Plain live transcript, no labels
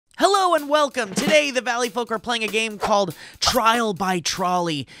Hello and welcome! Today, the Valleyfolk are playing a game called Trial by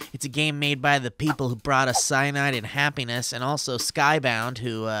Trolley. It's a game made by the people who brought us Cyanide and Happiness, and also Skybound,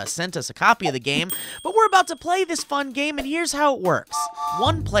 who sent us a copy of the game. But we're about to play this fun game, and here's how it works.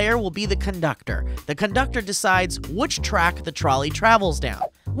 One player will be the conductor. The conductor decides which track the trolley travels down.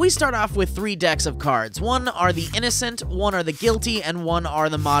 We start off with 3 decks of cards. 1 are the innocent, 1 are the guilty, and 1 are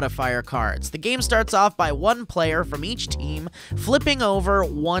the modifier cards. The game starts off by 1 player from each team flipping over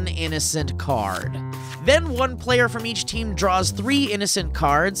 1 innocent card. Then 1 player from each team draws 3 innocent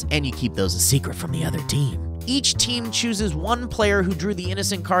cards, and you keep those a secret from the other team. Each team chooses 1 player who drew the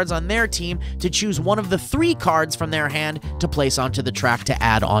innocent cards on their team to choose one of the 3 cards from their hand to place onto the track to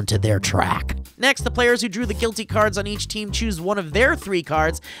add onto their track. Next, the players who drew the guilty cards on each team choose one of their 3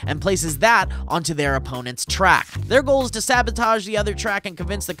 cards and places that onto their opponent's track. Their goal is to sabotage the other track and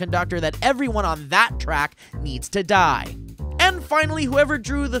convince the conductor that everyone on that track needs to die. And finally, whoever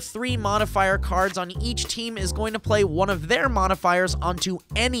drew the 3 modifier cards on each team is going to play one of their modifiers onto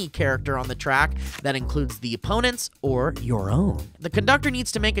any character on the track. That includes the opponent's or your own. The conductor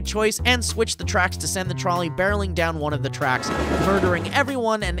needs to make a choice and switch the tracks to send the trolley barreling down one of the tracks, murdering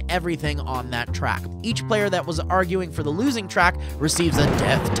everyone and everything on that track. Each player that was arguing for the losing track receives a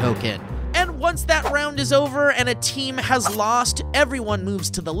death token. And once that round is over and a team has lost, everyone moves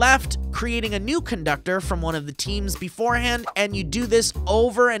to the left, creating a new conductor from one of the teams beforehand, and you do this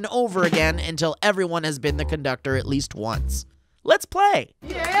over and over again until everyone has been the conductor at least once. Let's play!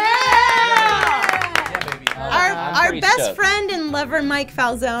 Our best friend and lover Mike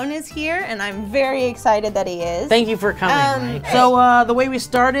Falzone is here, and I'm very excited that he is. Thank you for coming, Mike. So the way we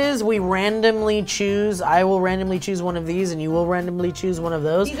start is we randomly choose, I will randomly choose one of these, and you will randomly choose one of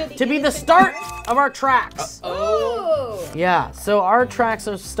those to be the start of our tracks. Yeah, so our tracks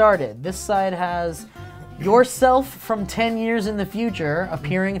are started. This side has yourself from 10 years in the future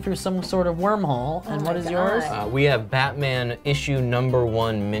appearing through some sort of wormhole. And what is yours? We have Batman issue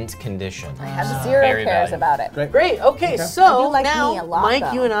 #1 mint condition. I have 0 cares about it. Great, okay, so like now, me a lot, Mike,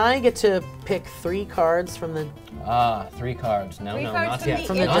 though. you and I get to pick 3 cards from the... 3 cards. No, Three no, cards not from yet.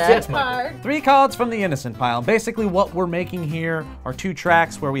 the Not innocent yet, Michael. card. 3 cards from the innocent pile. Basically what we're making here are 2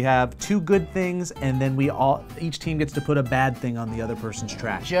 tracks where we have 2 good things, and then each team gets to put a bad thing on the other person's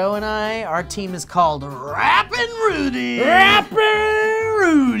track. Joe and I, our team is called Rappin' Rudy. Rappin'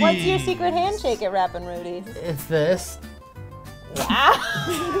 Rudy. What's your secret handshake at Rappin' Rudy's? It's this.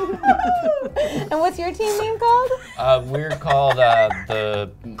 And what's your team name called? We're called the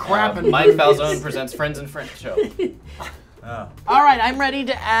Mike Falzone Presents Friends and Friends show. All right, I'm ready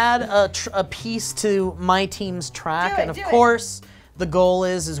to add a piece to my team's track, and of course, the goal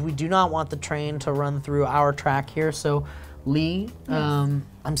is we do not want the train to run through our track here. So, Lee,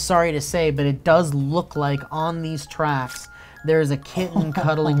 I'm sorry to say, but it does look like on these tracks there's a kitten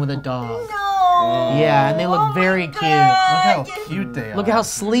cuddling with a dog. Yeah, and they look very cute. Look how cute they are. Look how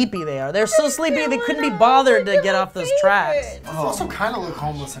sleepy they are. They're so sleepy they couldn't be bothered to get off those tracks. They also kind of look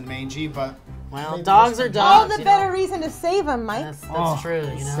homeless and mangy, but... Well, dogs are All dogs. the better reason to save them, Mike. That's true,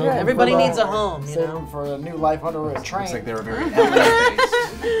 you know. Everybody needs a home, you know. for a new life under a train. Looks like they were very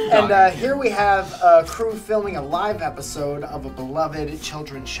And here we have a crew filming a live episode of a beloved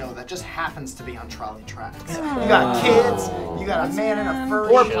children's show that just happens to be on trolley tracks. You got kids, you got a man in a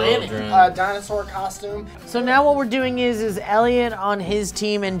furry dinosaur costume. So now what we're doing is Elliot on his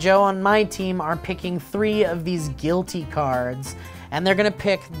team and Joe on my team are picking 3 of these guilty cards. And they're gonna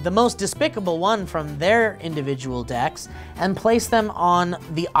pick the most despicable one from their individual decks and place them on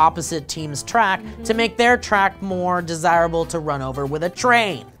the opposite team's track to make their track more desirable to run over with a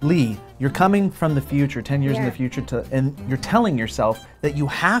train. Lee, you're coming from the future, 10 years in the future, and you're telling yourself that you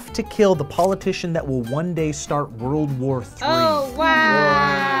have to kill the politician that will one day start World War III. Oh,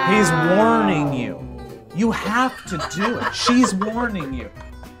 wow. He's warning you. You have to do it. She's warning you.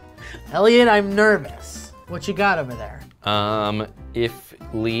 Elliot, I'm nervous. What you got over there? If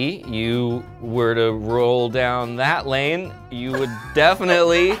Lee, you were to roll down that lane, you would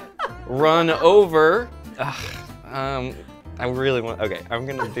definitely run over. I really want, okay, I'm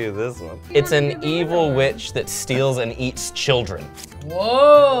gonna do this one. It's an evil witch that steals and eats children.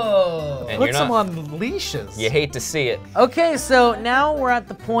 Whoa! And Put some on leashes. You hate to see it. Okay, so now we're at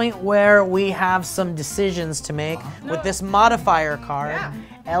the point where we have some decisions to make with this modifier card.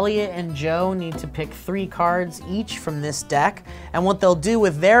 Elliot and Joe need to pick 3 cards each from this deck, and what they'll do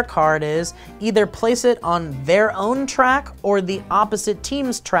with their card is either place it on their own track or the opposite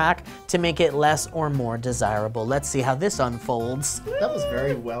team's track to make it less or more desirable. Let's see how this unfolds. That was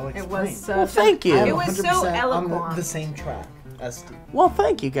very well explained. It was Well, thank you. It was so 100% eloquent. on the same track as Steve. Well,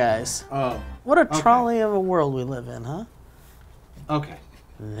 thank you guys. Oh. What a trolley of a world we live in, huh? Okay.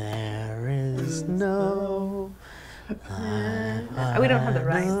 There is no... We don't have the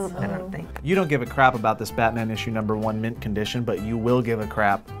rights, I don't think. You don't give a crap about this Batman issue #1 mint condition, but you will give a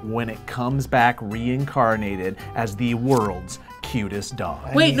crap when it comes back reincarnated as the world's cutest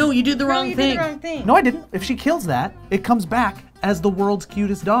dog. Wait, no, you did the wrong You thing. did the wrong thing. No, I didn't. If she kills that, it comes back as the world's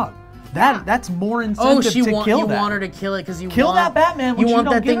cutest dog. That's more incentive to kill you that. want her to kill it because you Kill want that Batman, You which want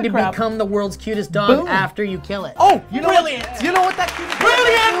you don't that thing give to a crap. become the world's cutest dog Boom. after you kill it. Oh, you know Brilliant. You know what that cutest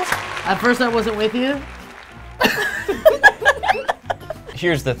Brilliant! At first I wasn't with you.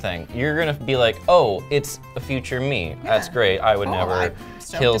 Here's the thing. You're gonna be like, oh, it's a future me. That's great. I would never I'm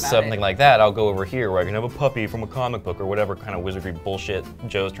stoked kill about something it. like that. I'll go over here where I can have a puppy from a comic book or whatever kind of wizardry bullshit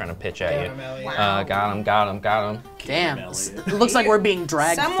Joe's trying to pitch at you. Got him. Damn. It looks like we're being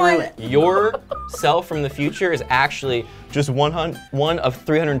dragged through it. Your self from the future is actually just one of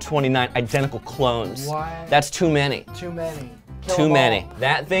 329 identical clones. What? That's too many. Too many. Kill Too them many. all.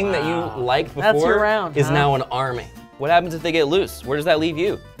 That thing that you liked That's your before round, is huh? now an army. What happens if they get loose? Where does that leave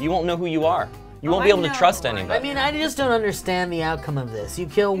you? You won't know who you are. You won't I be able to know, trust right? anybody. I mean, I just don't understand the outcome of this. You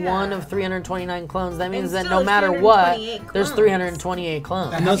kill one of 329 clones. That means that still no it's matter what, 328 there's clones. 328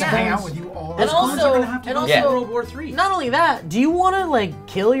 clones. And those hang out with you all the And time. also, Yeah. World War III. not only that, do you want to like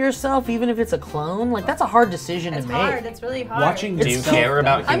kill yourself even if it's a clone? Like that's a hard decision It's to hard, make. it's really hard. Watching Do you so care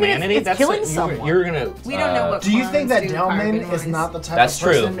about I mean, it's- humanity? it's killing what someone. You're gonna. We don't know what Do you think that clones do Delman carbon is ones. not the type That's of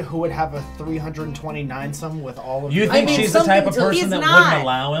person true. who would have a 329 some with all of You your think mean, she's the type of something to- person He's that not. wouldn't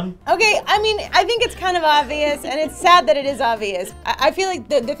allow him? Okay, I mean, I think it's kind of obvious, and it's sad that it is obvious. I feel like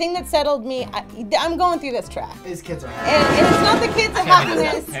the thing that settled me, I'm going through this track. His kids are happy. And it's not the kids of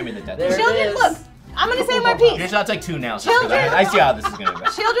happiness. Hand me the death. There it Children, is. look, I'm gonna say my piece. I'll take two now. Children- I see how this is gonna go.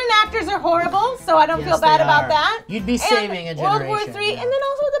 Children actors are horrible, so I don't Yes, feel bad they about are. that. You'd be And saving a World War generation. III, and then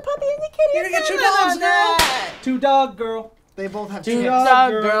also the puppy and the kitty. You're gonna get Tell two me about dogs, girl. that. Two dog girl. They both have Two two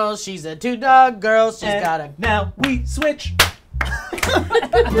dog girl. She's a two dog girl. She's And got a. now we switch.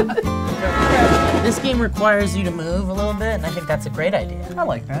 This game requires you to move a little bit, and I think that's a great idea. I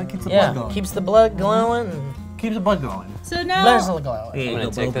like that. Keeps the Yeah, blood going. keeps the blood glowing. Keeps the blood going. So now, Blood glowing. I'm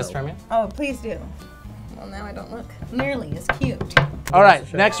gonna take this from you. oh, please do. Well, now I don't look nearly as cute. All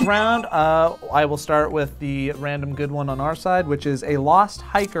right, next round, I will start with the random good one on our side, which is a lost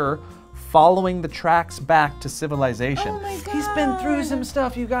hiker following the tracks back to civilization. Oh my god. He's been through some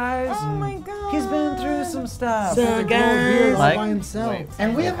stuff, you guys. Oh my god. He's been through some stuff. So, guys. all Mike? by himself. Wait.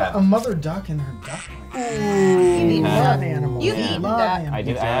 And we have a mother duck and her duckling. You Love animals. You've eaten Love duck.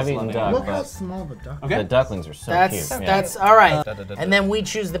 animals. I have eaten duck, Look how but small the duck is. the ducklings are so That's cute. that's all right. And then we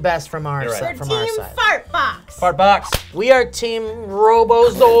choose the best from our You're right. side. We're From our Team side. Fart Box. Fart box. We are Team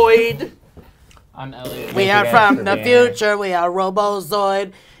Robozoid. I'm Elliot. We are from the future. We are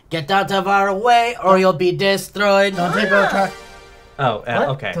Robozoid. Get out of our way, or you'll be destroyed. Don't take our track. Oh,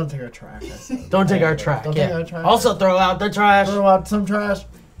 okay. Don't take our track. I said. Don't take our track. Don't Yeah. take our trash. Also, throw out the trash. Throw out some trash.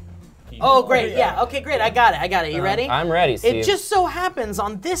 Oh, great. Yeah. Okay, great. I got it. You ready? I'm ready, Steve. It just so happens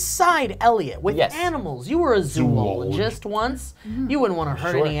on this side, Elliot, with Yes. animals. You were a zoologist once. You wouldn't want to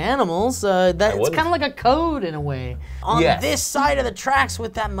hurt Sure. any animals. That's wouldn't. kind of like a code in a way. On Yes. this side of the tracks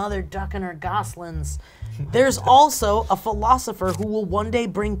with that mother duck and her goslings, there's also a philosopher who will one day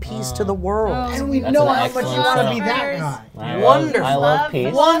bring peace to the world. And we That's know an how much you excellent want to song. be that guy. Wonderful. I love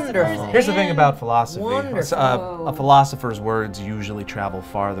peace. Wonderful. Here's the thing about philosophy. Wonderful. A philosopher's words usually travel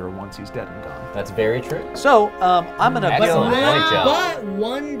farther once he's dead and gone. That's very true. So, I'm gonna Excellent point, Joe. But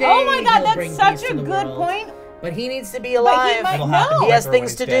one day Oh my god, he'll bring that's peace such to a the good world. point. But he needs to be But alive. he might It'll happen. know. He has Or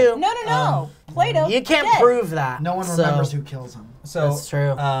things he's to dead. do. No. Plato. You can't dead. prove that. No one So- remembers who kills him. So That's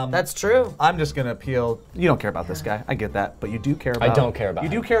true. Um, That's true. I'm just gonna appeal. You don't care about this guy. I get that, but you do care about. don't care about You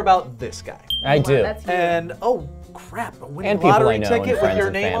him. do care about this guy. I do. That's huge. And oh crap! A winning And people I lottery know, ticket and with friends your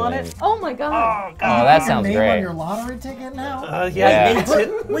and name on family. it. Oh my god. Oh, that Your sounds name on great. your lottery ticket now? Yeah.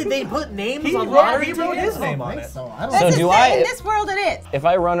 Wait, they put names He on wrote, lottery he wrote tickets? his name on it. So I don't So This do is I- in this world it is. If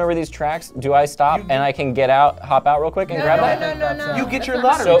I run over these tracks, do I stop and I can get out, hop out real quick and grab that? No. You get your That's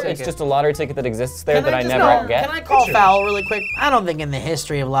not lottery So ticket. it's just a lottery ticket that exists there Can that I just never call- get? Can I call foul really quick? I don't think in the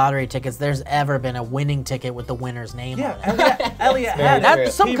history of lottery tickets there's ever been a winning ticket with the winner's name Yeah, on it. Elliot very had true. it.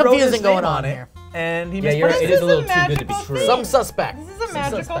 That's some He wrote his confusing going name on it, here. and he Yeah, you're right. mispronounced It is a little too good to be magical true. thing. Some suspect. This is a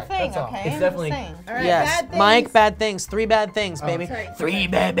magical suspect, thing, that's all. okay? It's I'm definitely- just saying. All right, Yes, bad things. Mike, bad things. 3 bad things, baby. That's right. 3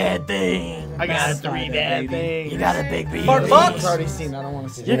 bad things. I got 3 bad things. You got a big baby. Fart box. I've already seen. I don't want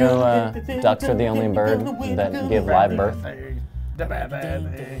to see. You know, ducks are the only bird that give live birth. The bad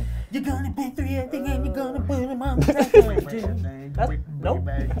thing. You're gonna pick 3 things and you're gonna put them on the Nope.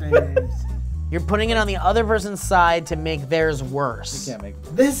 You're putting it on the other person's side to make theirs worse. You can't make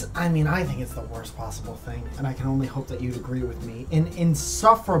This, I mean, I think it's the worst possible thing, and I can only hope that you'd agree with me. An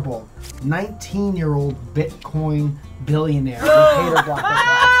insufferable 19-year-old Bitcoin billionaire who paid her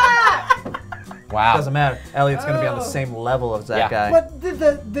block Wow. Doesn't matter. Elliot's gonna be on the same level as that Yeah. guy. But did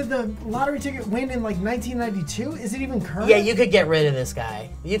the lottery ticket win in like 1992? Is it even current? Yeah, you could get rid of this guy.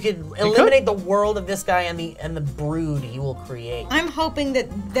 You could eliminate the world of this guy and the brood he will create. I'm hoping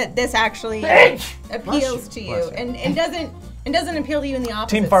that this actually appeals to you and doesn't appeal to you in the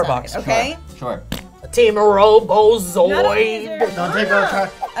opposite Team fart side, box. okay? Sure. Team Robozoid. Not only is there Don't take our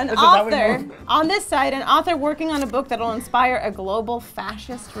track. an Is it that we author know? on this side, an author working on a book that'll inspire a global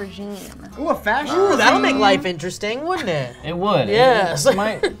fascist regime. Ooh, a fashion. Ooh, that'll make life interesting, wouldn't it? It would. Yes. It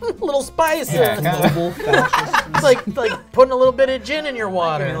might. Little spice. Yeah, kinda. It's like putting a little bit of gin in your A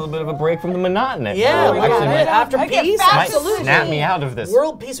water. little bit of a break from the monotony. Yeah, It we actually got might- it. After I get peace, fat might solution. snap me out of this.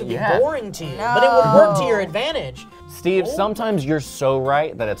 world peace would be Yeah. boring to you, but it would work to your advantage. Steve, sometimes you're so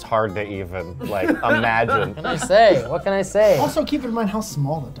right that it's hard to even like imagine. What can I say? What can I say? Also, keep in mind how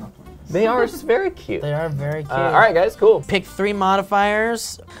small the duckling is. They are very cute. They are very cute. All right, guys, cool. Pick 3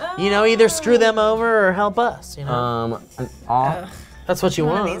 modifiers. You know, either screw them over or help us. You know, An off. that's what you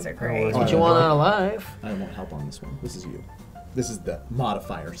None of want. these are great. That's what you want out of life. I won't help on this one. This is you. This is the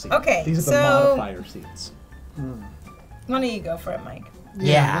modifier seat. Okay, These are the so- modifier seats. Why don't you go for it, Mike?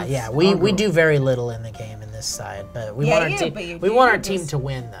 Yeah. We do very little in the game in this side, but we Yeah, want our you, team. but you We do want our just- team to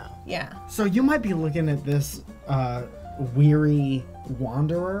win, though. Yeah. So you might be looking at this weary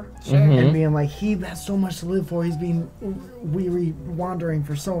wanderer Sure. and being like, he has so much to live for. He's been weary wandering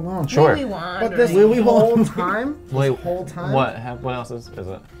for so long. Sure. Really But this wandering. whole time, Wait, whole time, What? What else is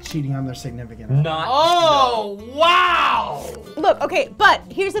it? cheating on their significant other. Not. Oh, wow! Look, okay, but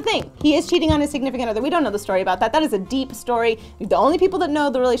here's the thing. He is cheating on his significant other. We don't know the story about that. That is a deep story. The only people that know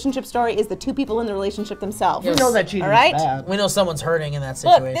the relationship story is the 2 people in the relationship themselves. We know that cheating All right? is bad. We know someone's hurting in that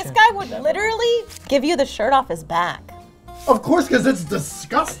Look, situation. this guy would literally give you the shirt off his back. Of course, because it's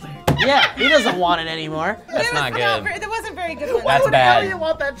disgusting. Yeah, he doesn't want it anymore. That's not good. That wasn't very good one. That's How bad. do you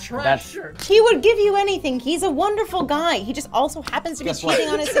want that trash That's- shirt? He would give you anything. He's a wonderful guy. He just also happens to be cheating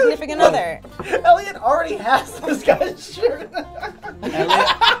on his significant other. Elliot already has this guy's shirt.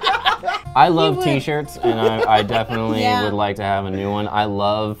 I love would- T-shirts, and I definitely Yeah. would like to have a new one. I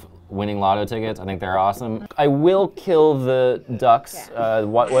love winning lotto tickets. I think they're awesome. I will kill the ducks.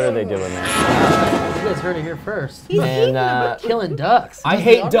 What are they doing there? You guys heard it here first. And Killing ducks. I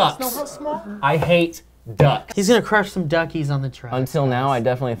hate Know ducks. how small? I hate ducks. He's gonna crush some duckies on the track. Until now, I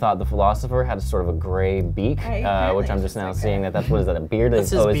definitely thought the philosopher had a sort of a gray beak, which I'm just now seeing that that's what is that, a beard?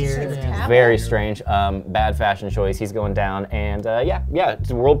 That's his it's beard, yeah. very strange. Bad fashion choice. He's going down, and yeah,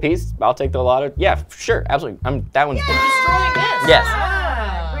 it's world peace. I'll take the lotto. Yeah, sure, absolutely. That one's yes.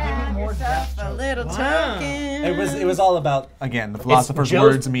 A little token. It was all about, again, the philosopher's Joe's-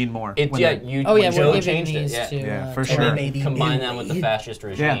 words mean more. It's when yeah, they- you. Oh yeah, Joe we're giving changed these it. to. Yeah, for to sure. maybe Combine that with the fascist Yeah.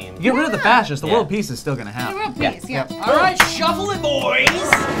 regime. Get rid of the fascists. The Yeah. world peace is still gonna happen. Real peace, yeah. All right, shuffle it, boys. You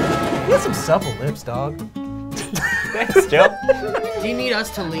got some supple lips, dog. Thanks, Joe. Do you need us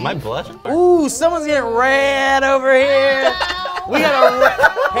to leave? Am I blushing? Ooh, someone's getting red over here. We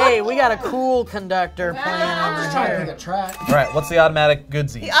got a cool conductor playing over Trying to here. pick a track. All right, what's the automatic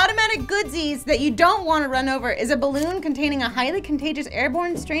goodsies? The automatic goodsies that you don't want to run over is a balloon containing a highly contagious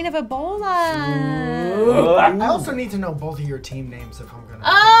airborne strain of Ebola. I also need to know both of your team names if I'm gonna.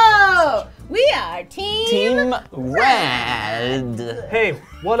 Oh, we are Team Red. Hey,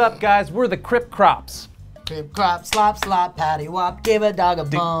 what up, guys? We're the Crip Crops. Crip, crop, slop, patty wop, give a dog a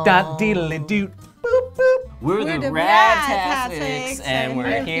bone. Dot deedly doot. Boop boop. We're the the Radtastics, Radtastics, and and we're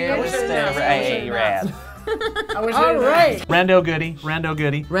we're here here to to stay stay. rad. All right. Rando goody. Rando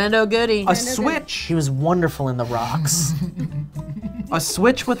goody. Rando Goody. A switch. He was wonderful in the rocks. A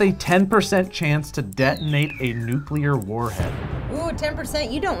switch with a 10% chance to detonate a nuclear warhead. Ooh,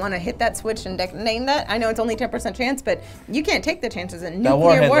 10%. You don't want to hit that switch and name that. I know it's only 10% chance, but you can't take the chances in That nuclear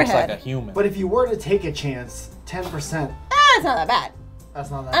warhead looks warhead. like a human. But if you were to take a chance, 10%, It's not that bad. that's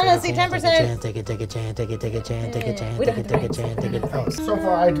not that Honestly, bad. 10%. Take a chance, take a chance. We don't have to take it. So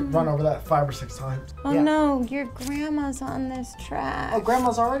far, I'd run over that 5 or 6 times. Oh Yeah. no, your grandma's on this track. Oh,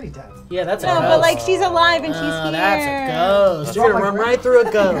 Grandma's already dead. Yeah, that's a No, ghost. but like she's alive and she's here. That's a ghost. You're gonna run right through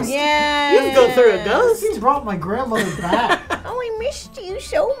a ghost. Yeah. You can go through a ghost. He brought my grandmother back. Oh, I missed you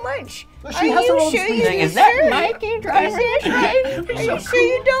so much. She has her own sure speech. you Is that sure? Mikey driving? Is this right? Are you sure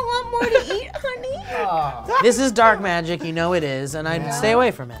you don't want more to eat, honey? This is dark magic, you know it is, and I'd stay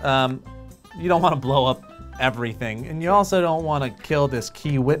away from it. You don't want to blow up everything, and you also don't want to kill this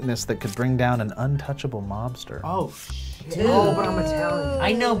key witness that could bring down an untouchable mobster. Oh, Oh, but I'm Italian.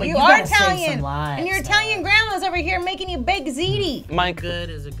 I know, but you are gotta save Italian, some lives. and your Italian grandma's over here making you baked ziti. Mike, Good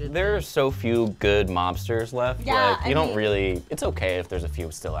is a good. there are so few good mobsters left. Yeah, like, you I don't mean- really. It's okay if there's a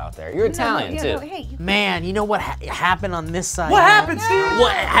few still out there. You're Italian too. Hey, Man, you know what happened on this side? What happened, Steve?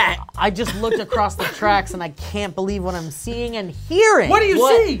 What? I just looked across the tracks and I can't believe what I'm seeing and hearing. What do you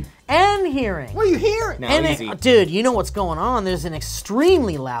see? And hearing. What are you hearing? And dude, you know what's going on? There's an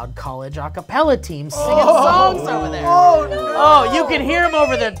extremely loud college a cappella team singing songs over there. Oh, no. Oh, you can hear them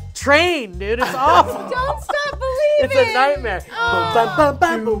over the train, dude. It's awful. don't stop believing. It's a nightmare. Boom, bam, bam,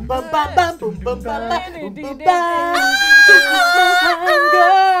 bam, boom, bam, bam, bam, boom, bam, bam, bam, boom, bam, bam. Just a small town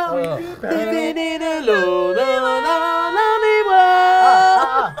girl living in a lonely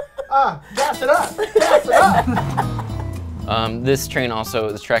world. Gas it up. Gas it up. This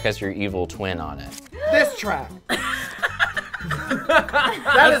track has your evil twin on it. This track.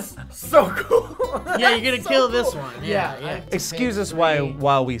 That is so cool. Yeah, you're gonna kill this one. Yeah. Excuse us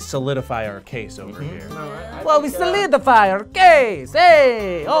while we solidify our case over here. While we solidify our case.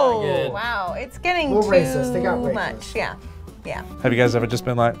 Hey! Oh! Wow, it's getting Little too racist. They got racist. much. Yeah. Have you guys ever just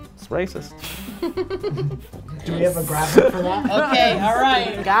been like, it's racist? Do we have a graphic for that? Okay, all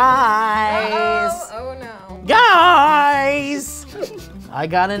right, guys. Oh no. Guys! I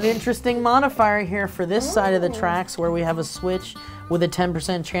got an interesting modifier here for this side of the tracks where we have a switch with a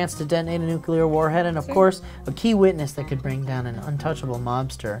 10% chance to detonate a nuclear warhead and of course a key witness that could bring down an untouchable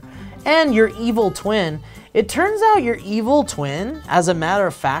mobster. And your evil twin. It turns out your evil twin, as a matter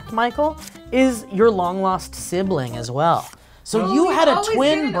of fact, Michael, is your long lost sibling as well. So you had a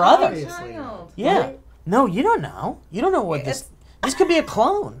twin brother. Yeah. No, you don't know. You don't know what this could be a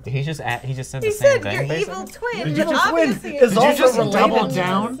clone. He just said He the same said thing. your basically? evil twin. Did you just Obviously, win? Is Did you also just related double to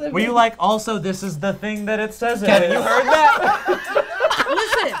down? this. Were you like, also, this is the thing that it says? Kevin, you heard that?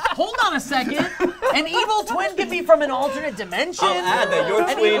 Listen, hold on a second. An evil twin can be from an alternate dimension. I'll add that your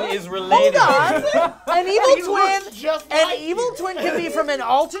An twin evil- is related. Hold on. An evil twin. just An like evil twin can be from an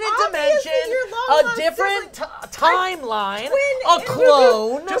alternate Obviously, dimension, your a long-lost different timeline, twin a is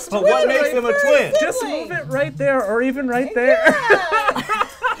clone. But what makes them a twin? Just move it right there, or even right there.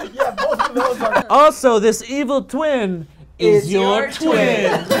 Yeah, both of those are. Also, this evil twin is your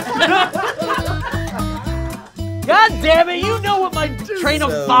twin. God damn it, you know what my train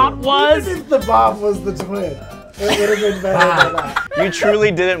of thought was. If the Bob was the twin, it would have been better than that. You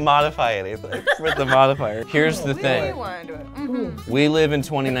truly didn't modify anything with the modifier. Here's the thing. We live in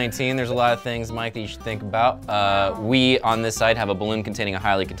 2019. There's a lot of things, Mike, that you should think about. We, on this side, have a balloon containing a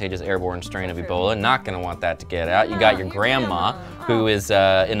highly contagious airborne strain of Ebola. Not gonna want that to get out. You got your grandma, who is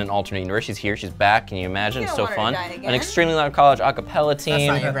in an alternate universe. She's here, she's back. Can you imagine? It's so don't want her fun. to die An again. extremely loud college a cappella team.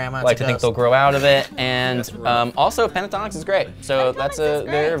 not your grandma, it's Like a to think ghost. they'll grow out of it. And also, Pentatonics is great. So Pentatonics is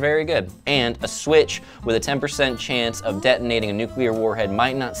they're great. very good. And a switch with a 10% chance of detonating a nuclear warhead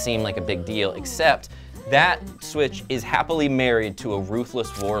might not seem like a big deal, except that switch is happily married to a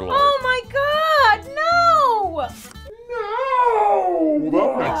ruthless warlord. Oh my God, no! No!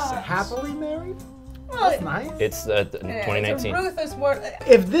 That makes sense. Happily married? Well, That's nice. It's 2019. It's a ruthless war.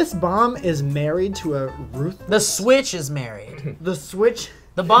 If this bomb is married to a Ruth, The switch is married. the switch.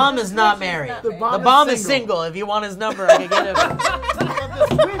 The bomb is not married. The bomb is single. If you want his number, I can get it. But the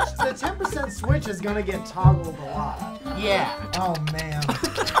switch, the 10% switch is gonna get toggled a lot. Yeah. Oh man.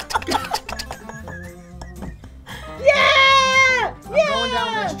 Yeah! I'm going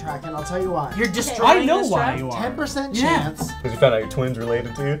down this track, and I'll tell you why. You're destroying I know this why track? you are. 10% chance. Because you found out your twin's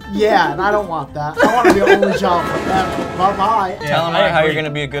related to you? Yeah, and I don't want that. I want to be only job forever. Bye bye. Tell them how you're going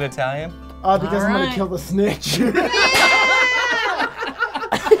to be a good Italian. Because I'm gonna Alright. kill the snitch.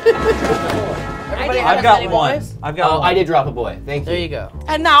 I've got one. I've got one. I did drop a boy. Thank There you go.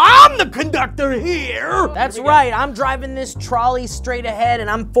 And now I'm the conductor here. That's right. I'm driving this trolley straight ahead and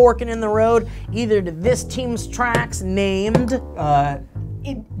I'm forking in the road either to this team's tracks named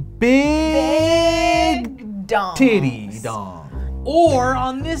Big Dong. Titty Dong. or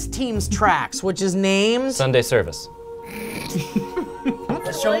on this team's tracks, which is named Sunday service.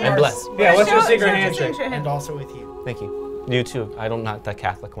 And bless. Yeah, what's your Show- secret show- handshake? show- show- And also with you. Thank you. You too. I don't, not the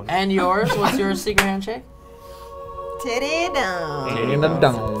Catholic one. And yours? What's your secret handshake? Titty dong.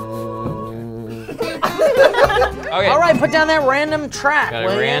 Okay. All right, put down that random track. Got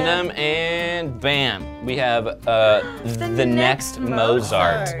will a ya? random and bam. We have the next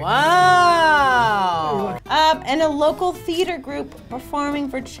Mozart. Wow. And a local theater group performing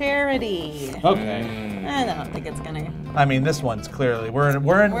for charity. Okay. I don't think it's gonna. I mean, this one's clearly we're in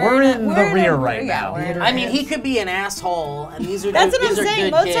the rear right now. I mean, he could be an asshole, and these are That's good, what I'm these are saying.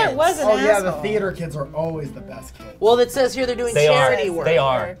 good Mozart kids. was an Oh yeah, asshole. the theater kids are always the best kids. Well, it says here they're doing charity work. They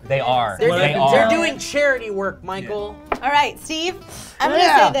are. They're doing charity work, Michael. All right, Steve. I'm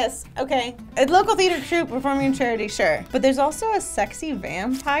gonna say this. Okay, a local theater troupe performing in charity, sure. But there's also a sexy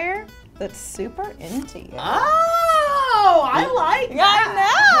vampire that's super into you. Oh, I like that. I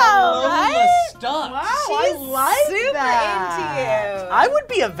know, right? Stunt. Wow, I like super that. into you. I would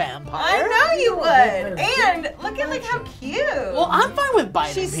be a vampire. I know you would. And look at how cute. Well, I'm fine with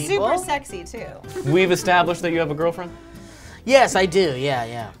biting she's people. super sexy too. We've established that you have a girlfriend? Yes, I do.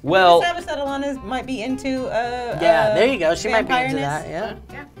 Yeah. Well, Established that Alana might be into Yeah, there you go. She might be into vampire-ness. that.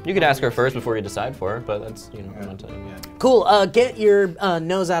 Yeah. you could ask her first before you decide for her, but that's, I'm not telling you. Cool. Get your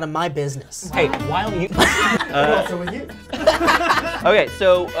nose out of my business. Hey, while you... Also with you. Okay,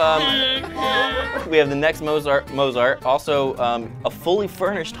 so we have the next Mozart. Also, a fully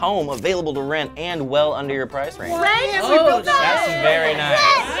furnished home available to rent and well under your price range. That's very nice.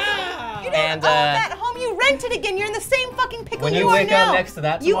 You don't And, own that home. You rent it again. You're in the same fucking pickle When you you are wake now. up next to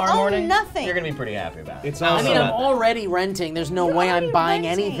that you tomorrow own morning, nothing. you're gonna be pretty happy about it. It's I mean, also I'm already renting. There's no way I'm already buying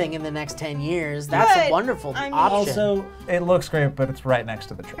renting. anything in the next 10 years. That's a But, wonderful I mean- option. also it looks great, but it's right next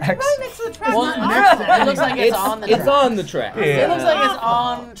to the tracks. Right next to the track. well, it looks like it's on the track. It's on the track. It looks like it's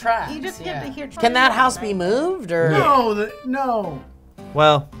on track. You just get to hear. Can that house be moved or? No.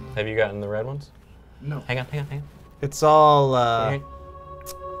 Well, Have you gotten the red ones? No. Hang on. it's all. And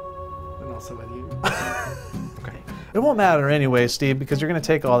also with you. It won't matter anyway, Steve, because you're going to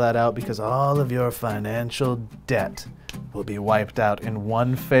take all that out because all of your financial debt will be wiped out in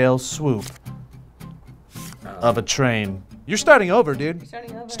one fell swoop of a train. You're starting over, dude.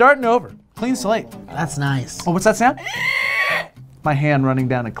 Starting over. Clean slate. That's nice. Oh, what's that sound? My hand running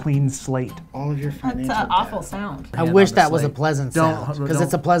down a clean slate. All of your financial That's an debt. awful sound. I wish that was a pleasant Don't- sound because don't-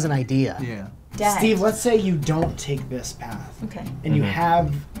 it's a pleasant idea. Yeah. Dead. Steve, let's say you don't take this path. Okay. And you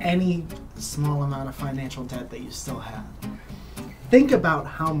have any small amount of financial debt that you still have. Think about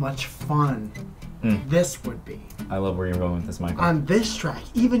how much fun this would be I love where you're going with this, Michael. on this track,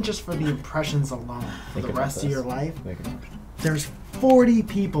 even just for the impressions alone for Think the about rest of this. your life. Think about it. There's 40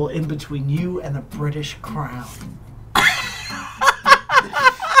 people in between you and the British crown.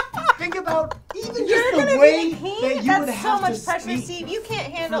 Think about even just the way that you would That's so have much to pressure, speak. Steve. You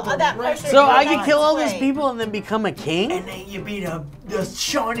can't handle the that rest- pressure. So in I your could kill all life's those way. people and then become a king? And then you be the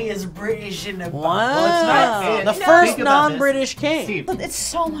shawniest British in the Wow. The You know, first think about this. non-British king. But it's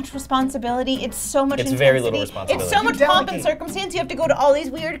so much responsibility. It's so much It's intensity. very little responsibility. It's so much You pomp and delegate. circumstance. You have to go to all these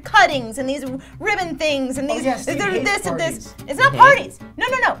weird cuttings and these ribbon things and these yes, Steve there's hates this and this. parties. It's not parties. No.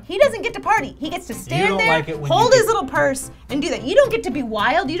 He doesn't get to party. He gets to stand don't there, like it when hold you his get- little purse, and do that. You don't get to be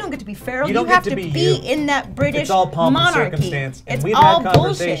wild. You don't get to be feral. You don't have get to to be be you. in that British It's all pomp monarchy. and circumstance. And It's we've all had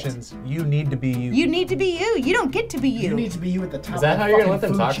bullshit. conversations. You need to be you. You need to be you. You don't get to be you. You need to be you at the top. Is that of how the you're gonna fucking let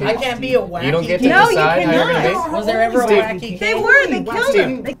them food talk? chain. I can't be a wacky You don't get to king. No, you decide how you're gonna cannot. be? Was there ever a Steve. wacky king? They were. They killed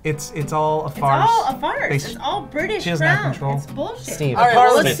him. It's all a It's farce. all a farce. They- It's all British she doesn't have crown. control. It's bullshit. Steve. All right,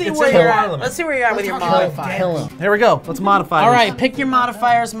 well, let's Parliament. see It's where a you're at. parliament. Let's see where you're at with your talk about modifiers. Here we go. Let's modify All this. right, pick your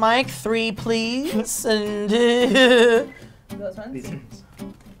modifiers, Mike. 3, please. And Those ones?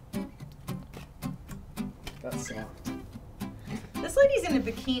 That's soft. This lady's in a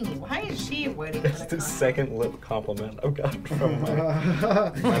bikini. Why is she avoiding It's the second lip compliment I've got from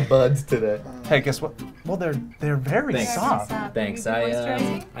my buds today. Hey, guess what? Well, they're very Thanks. soft. Thanks. I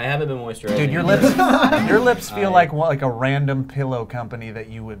haven't been moisturizing. Dude, your lips feel like a random pillow company that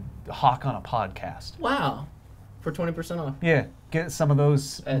you would hawk on a podcast. Wow. For 20% off. Yeah, get some of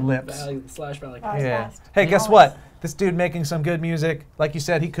those At lips. Valley. Yeah. Hey, guess what? This dude making some good music. Like you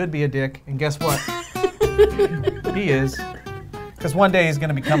said, he could be a dick. And guess what? He is. Because one day he's going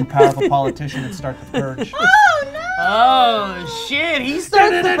to become a powerful politician and start the purge. oh shit, he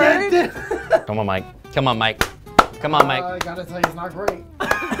started the bird. Come on, Mike. Come on, Mike. Come on, Mike. I gotta tell you, it's not great.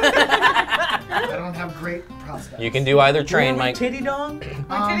 I don't have great prospects. You can do either train, Mike. Titty dong.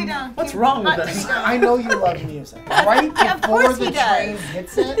 What's wrong with this? I know you love music. Right Yeah, of before course the he does. train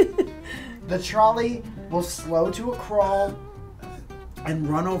hits it, the trolley will slow to a crawl and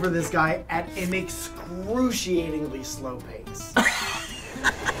run over this guy at an excruciatingly slow pace.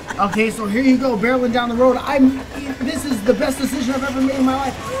 Okay, so here you go, barreling down the road. This is the best decision I've ever made in my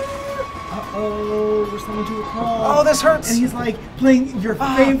life. Uh-oh, we're slowing to a crawl. Oh, this hurts. And he's like playing your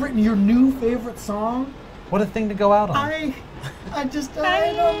favorite, your new favorite song. What a thing to go out on. I I just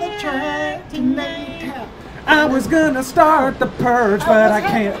died on the track tonight. I was gonna start the purge, but I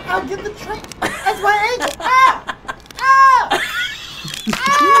can't. I'll get the track. That's my ankle. Ah! Ah!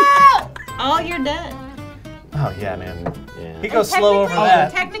 Ah! Oh, you're dead. Oh yeah, man. Yeah. He goes slow over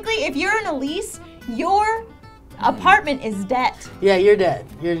that. Technically, if you're in Elise, your apartment is dead. Yeah, you're dead.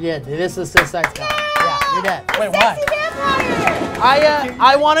 You're dead. This is the sex guy. Yeah, you're dead. Wait, what?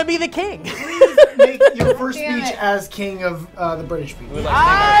 I want to be the king. Please make your first Damn speech it. as king of the British people.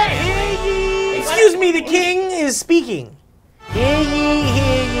 I hear ye. Excuse me, the king is speaking. Hear ye,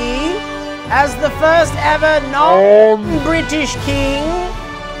 hear ye. As the first ever non-British king,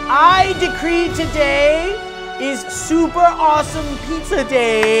 I decree today is super awesome pizza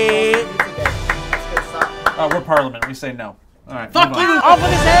day. Oh, we're Parliament. We say no. All right. Fuck you! Off with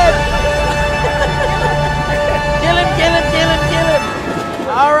his head! Kill him, kill him, kill him, kill him!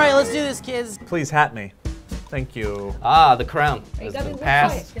 All right, let's do this, kids. Please hat me. Thank you. Ah, the crown has been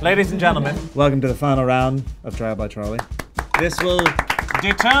passed. Ladies and gentlemen, welcome to the final round of Trial by Trolley. This will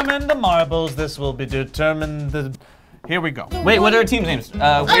determine the marbles. This will be determined the... Here we go. Wait, what are our team names?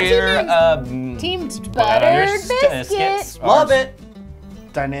 We're Team Buttered Biscuit. Skits. Love it.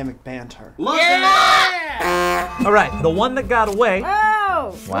 Dynamic banter. All right, the one that got away.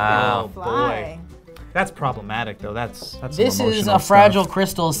 Oh! Wow. Fly. That's problematic, though. That's This some is emotional a fragile stuff.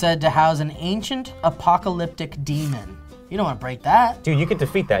 crystal said to house an ancient apocalyptic demon. You don't want to break that. Dude, you could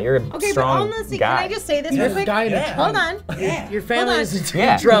defeat that. You're a Okay, but strong honestly, guy. can I just say this real quick? Hold on. Your family Hold is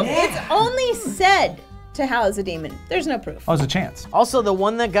Yeah. in trouble. It's only said to house a demon. There's no proof. Oh, there's a chance. Also, the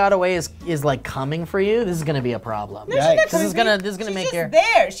one that got away is like coming for you. This is gonna be a problem. No, she's not This coming is for you. gonna this is gonna She's make just your.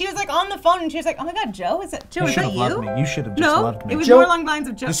 there. She was like on the phone and she was like, "Oh my God, Joe, is it Joe? You Is should that have loved you?" me. You should have just No, loved me. it was Joe- more along the lines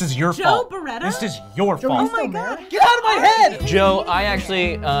of Joe. This is your Joe fault. Beretta? This is your fault. Oh my God. Get out of my head! Joe, I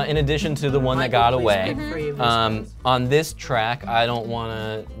actually, in addition to the one that got away, on this track, I don't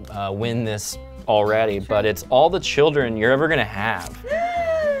want to win this already, but it's all the children you're ever gonna have.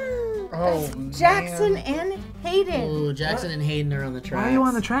 Oh, Jackson and Hayden. Ooh, Jackson and Hayden are on the track. Why are you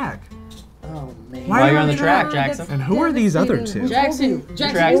on the track? Oh, man. Why are you on the track, Jackson? And who are these other two? Jackson,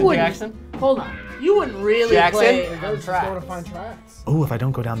 Jackson? Hold on. You wouldn't really Jackson? play on Go to track. find tracks. Oh, if I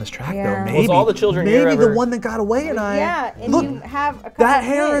don't go down this track, Yeah. though, Well, maybe. it's all the children you're maybe the ever- one that got away and I. Yeah, and Look, you have a couple that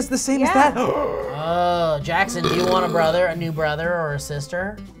hair kids. is the same Yeah. as that. Oh, Jackson, do you want a brother, a new brother, or a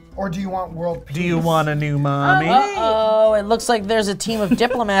sister? Or do you want world peace? Do you want a new mommy? Uh-oh, it looks like there's a team of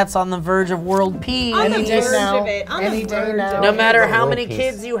diplomats on the verge of world peace. On the Any day verge now. of it. On Any the day verge now. of No it. matter how World many peace.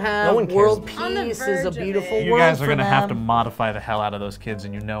 kids you have, No one cares. world On the peace is verge a of beautiful it. You word guys are for gonna have to them. modify the hell out of those kids,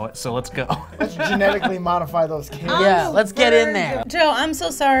 and you know it. So let's go. Let's genetically modify those kids. Yeah, let's get in there. Joe, I'm so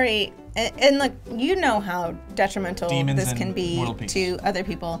sorry. And look, you know how detrimental Demons this and can be world peace. to other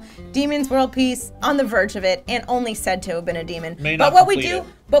people. Demons, world peace, on the verge of it, and only said to have been a demon. May But not what we complete do, it.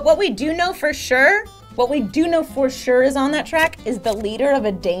 but what we do know for sure, is on that track is the leader of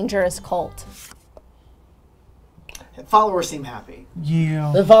a dangerous cult. Followers seem happy.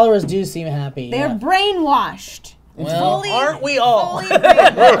 Yeah. The followers do seem happy. They're yeah. brainwashed. Well, aren't we all? Fully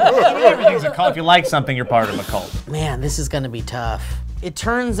brainwashed. Everything's a cult. If you like something, you're part of a cult. Man, this is gonna be tough. It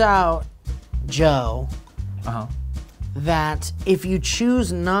turns out, Joe, Uh-huh. that if you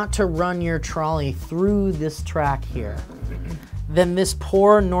choose not to run your trolley through this track here, then this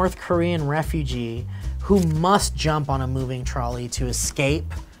poor North Korean refugee who must jump on a moving trolley to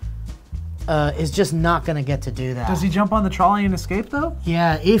escape is just not gonna get to do that. Does he jump on the trolley and escape, though?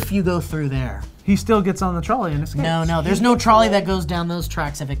 Yeah, if you go through there. He still gets on the trolley and escapes. No, there's no trolley that goes down those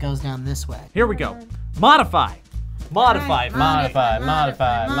tracks if it goes down this way. Here we go. Modify. Modify.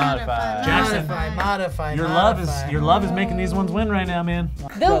 Jackson, modify. your love is making these ones win right now, man.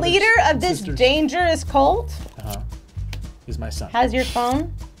 The leader of this dangerous cult He's my son. has your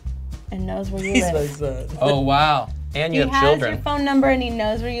phone and knows where you live. Oh, wow. And you He have has your children. phone number and he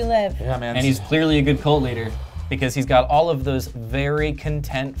knows where you live. Yeah, man. And he's clearly a good cult leader because he's got all of those very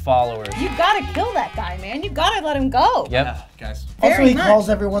content followers. You gotta kill that guy, man. You gotta let him go. Yep. guys. Also, Very he much. calls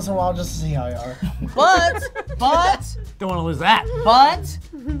every once in a while just to see how you are. But Don't want to lose that.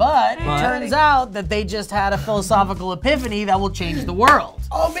 it turns out that they just had a philosophical epiphany that will change the world.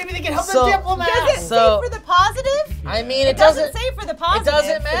 Oh, maybe they can help So- the diplomats. Does it So- say for the positive? I mean, It doesn't say for the It positive.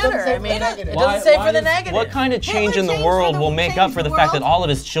 doesn't matter. say I mean, for the negative. it doesn't say for the negative. What kind of change in the change world for the- will make change up for the the fact that world? all of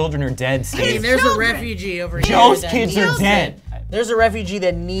his children are dead, I Steve? mean, there's a children. refugee over here. Joe's that kids are needs- dead. There's a refugee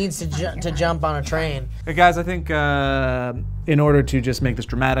that needs to jump on a train. Hey guys, I think in order to just make this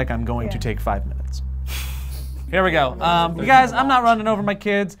dramatic, I'm going to take 5 minutes. Here we go. You guys, I'm not running over my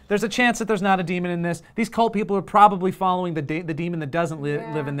kids. There's a chance that there's not a demon in this. These cult people are probably following the demon that doesn't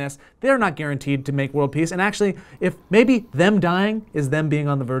live in this. They're not guaranteed to make world peace. And actually, if maybe them dying is them being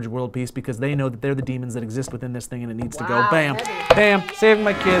on the verge of world peace because they know that they're the demons that exist within this thing and it needs to go. Bam, bam, saving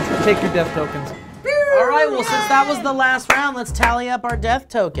my kids. Take your death tokens. All right, well, since that was the last round, let's tally up our death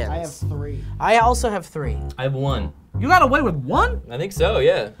tokens. I have 3. I also have 3. I have 1. You got away with 1? I think so,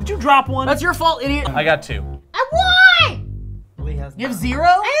 yeah. Did you drop 1? That's your fault, idiot. I got 2. I won! Lee has You have 0?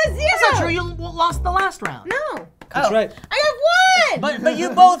 I have 0! That's not true, you lost the last round. No. That's right. I have 1! But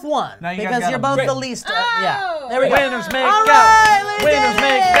you both won. Now you guys because got you're them. both Great. the least. Oh. Yeah. There we go. Winners make All out. right, we Winners did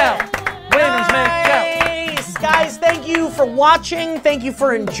make it. out. Winners make out. Nice. Guys, thank you for watching, thank you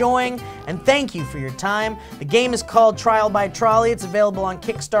for enjoying, and thank you for your time. The game is called Trial by Trolley. It's available on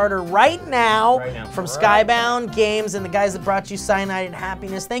Kickstarter right now from Skybound Games and the guys that brought you Cyanide and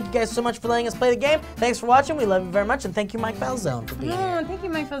Happiness. Thank you guys so much for letting us play the game. Thanks for watching. We love you very much, and thank you, Mike Falzone, for being here. Thank you,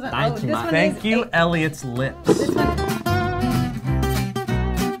 Mike. Thank you, Mike. Thank you, Elliot's lips. This one.